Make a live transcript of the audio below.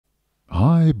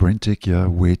Hi, BrenTech here,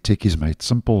 where tech is made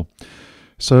simple.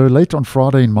 So late on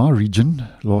Friday in my region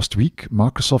last week,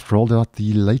 Microsoft rolled out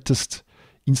the latest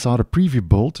Insider Preview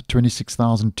build,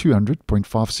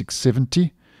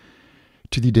 26,200.5670,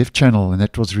 to the dev channel, and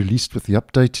that was released with the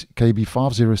update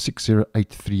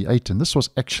KB5060838. And this was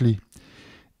actually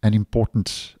an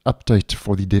important update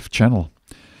for the dev channel.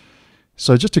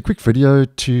 So just a quick video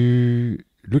to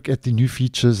look at the new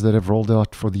features that have rolled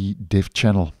out for the dev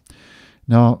channel.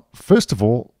 Now, first of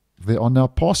all, there are now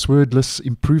passwordless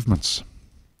improvements.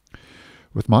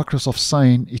 With Microsoft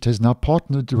saying it has now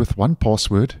partnered with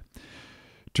 1Password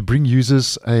to bring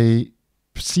users a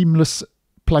seamless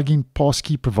plugin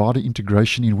passkey provider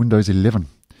integration in Windows 11.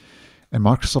 And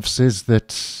Microsoft says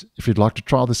that if you'd like to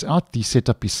try this out, the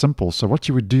setup is simple. So what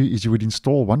you would do is you would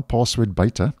install 1Password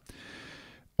beta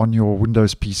on your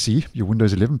Windows PC, your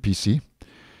Windows 11 PC.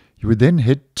 You would then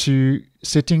head to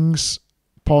Settings,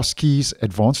 Passkeys,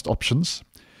 Advanced Options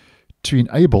to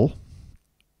enable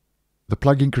the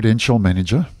plugin credential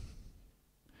manager.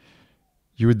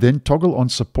 You would then toggle on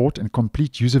support and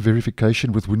complete user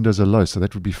verification with Windows Allo. So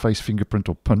that would be face, fingerprint,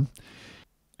 or PIN.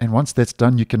 And once that's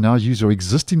done, you can now use your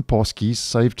existing passkeys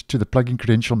saved to the plugin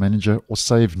credential manager or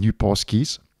save new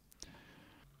passkeys.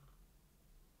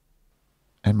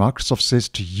 And Microsoft says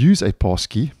to use a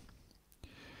passkey,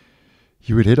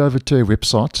 you would head over to a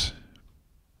website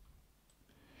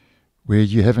where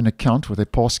you have an account with a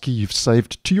passkey you've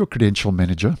saved to your credential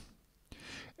manager,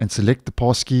 and select the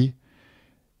passkey,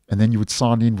 and then you would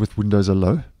sign in with Windows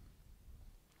Allo.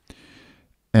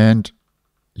 And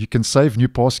you can save new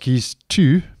passkeys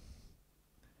to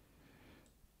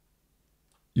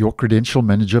your credential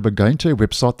manager by going to a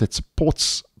website that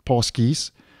supports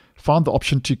passkeys. Find the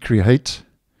option to create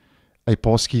a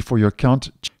passkey for your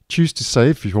account. Choose to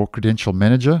save your credential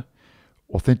manager,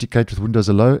 authenticate with Windows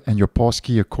Allo, and your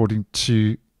passkey, according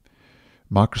to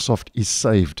Microsoft, is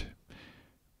saved.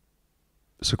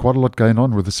 So quite a lot going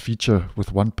on with this feature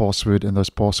with 1Password and those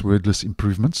passwordless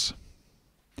improvements.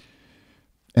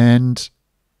 And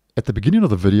at the beginning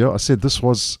of the video, I said this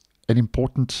was an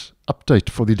important update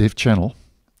for the dev channel.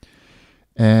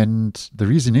 And the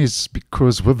reason is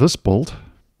because with this build,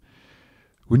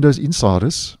 Windows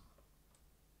insiders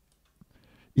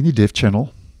in the dev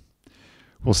channel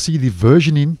will see the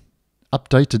versioning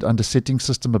updated under Settings,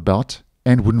 System About,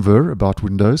 and WinVer, about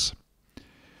Windows,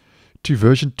 to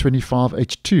version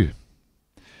 25H2,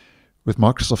 with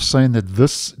Microsoft saying that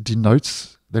this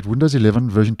denotes that Windows 11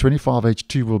 version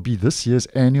 25H2 will be this year's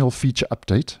annual feature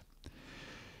update.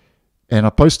 And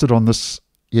I posted on this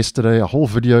yesterday a whole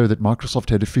video that Microsoft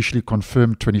had officially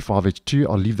confirmed 25H2.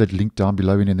 I'll leave that link down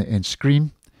below and in the end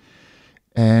screen.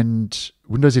 And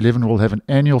Windows 11 will have an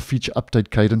annual feature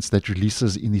update cadence that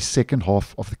releases in the second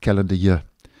half of the calendar year.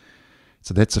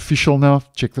 So that's official now.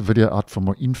 Check the video out for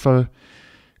more info.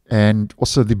 And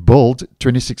also the build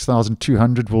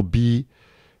 26,200 will be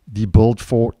the build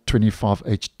for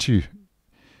 25H2.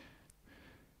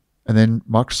 And then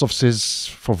Microsoft says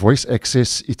for voice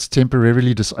access, it's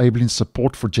temporarily disabling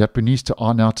support for Japanese to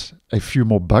iron out a few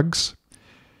more bugs.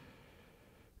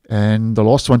 And the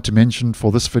last one to mention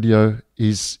for this video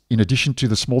is, in addition to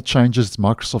the small changes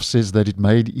Microsoft says that it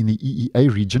made in the EEA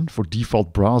region for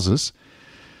default browsers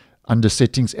under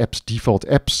Settings, Apps, Default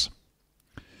Apps,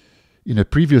 in a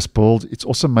previous build, it's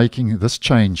also making this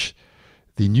change.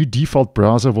 The new default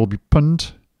browser will be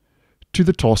pinned to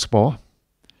the taskbar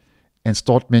and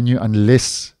start menu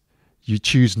unless you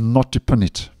choose not to pin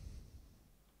it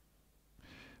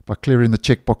by clearing the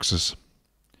checkboxes.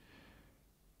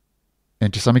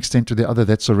 And to some extent to the other,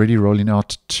 that's already rolling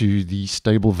out to the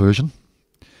stable version.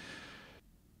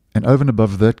 And over and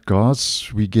above that,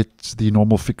 guys, we get the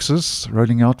normal fixes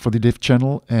rolling out for the dev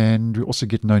channel, and we also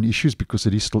get known issues because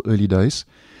it is still early days.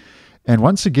 And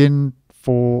once again,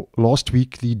 for last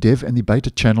week, the dev and the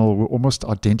beta channel were almost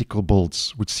identical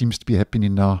builds, which seems to be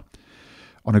happening now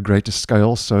on a greater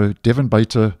scale. So dev and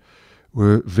beta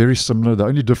were very similar. The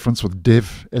only difference with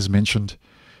dev, as mentioned,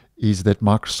 is that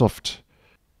Microsoft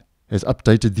has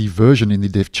updated the version in the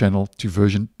dev channel to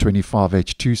version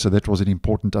 25H2. So that was an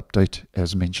important update,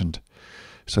 as mentioned.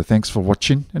 So thanks for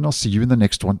watching, and I'll see you in the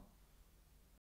next one.